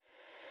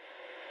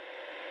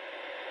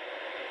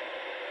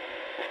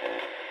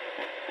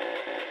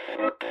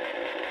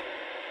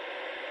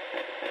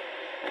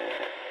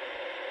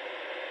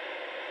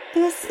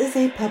This is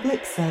a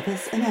public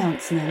service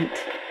announcement.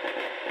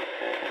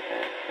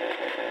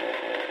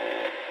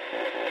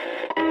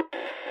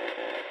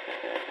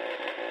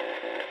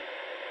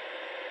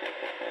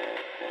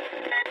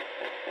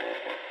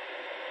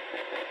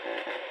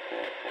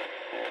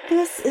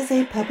 This is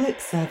a public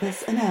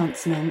service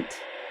announcement.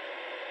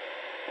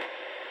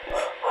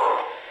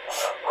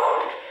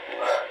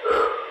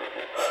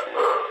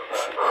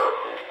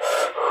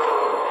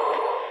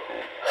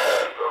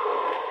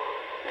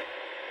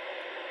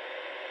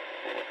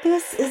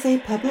 This is a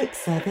public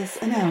service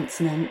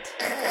announcement.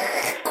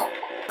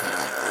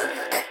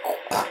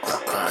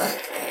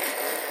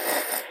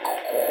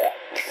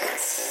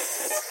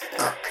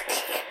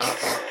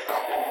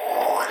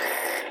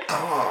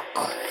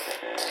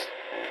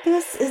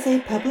 This is a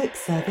public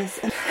service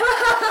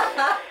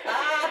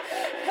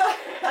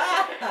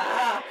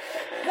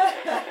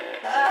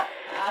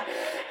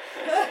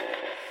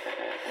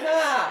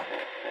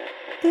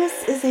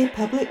This is a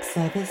public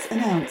service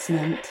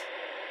announcement.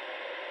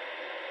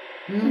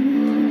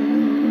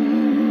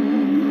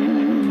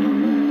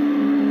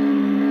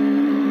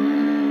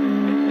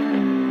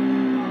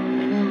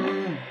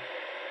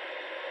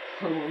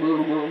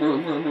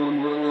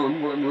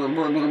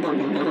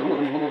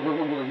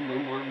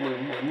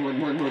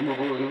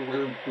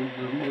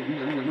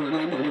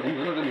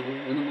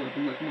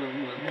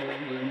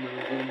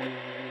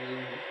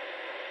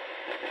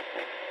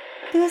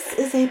 This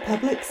is a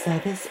public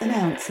service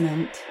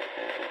announcement.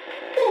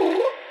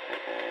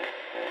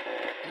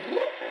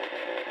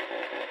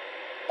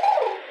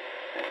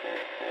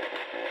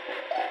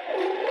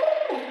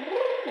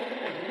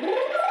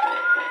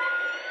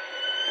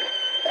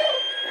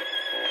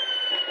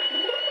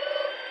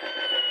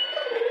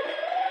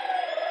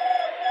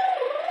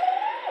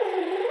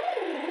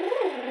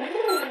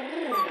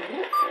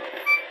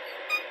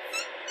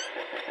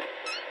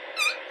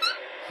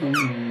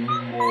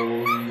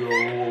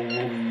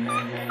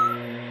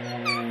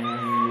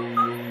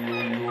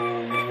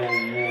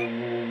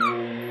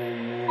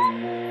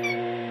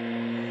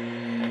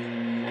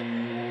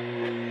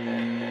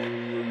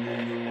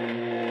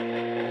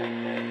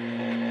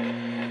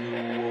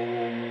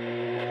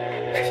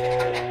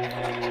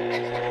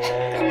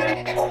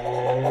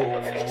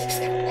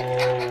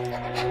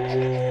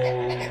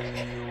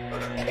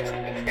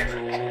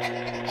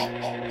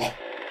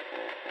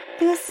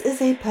 This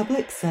is a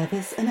public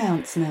service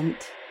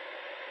announcement.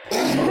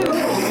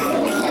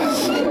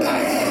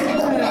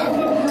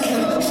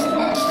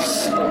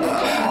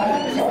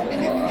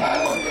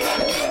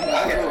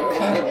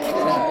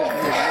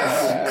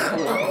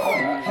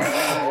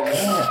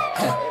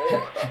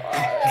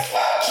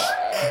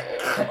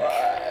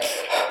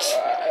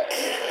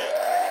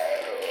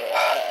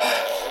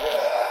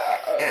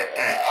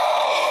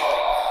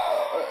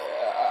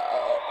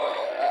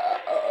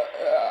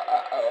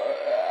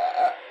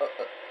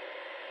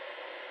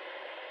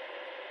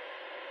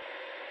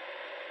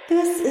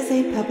 This is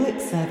a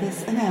public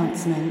service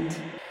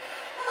announcement.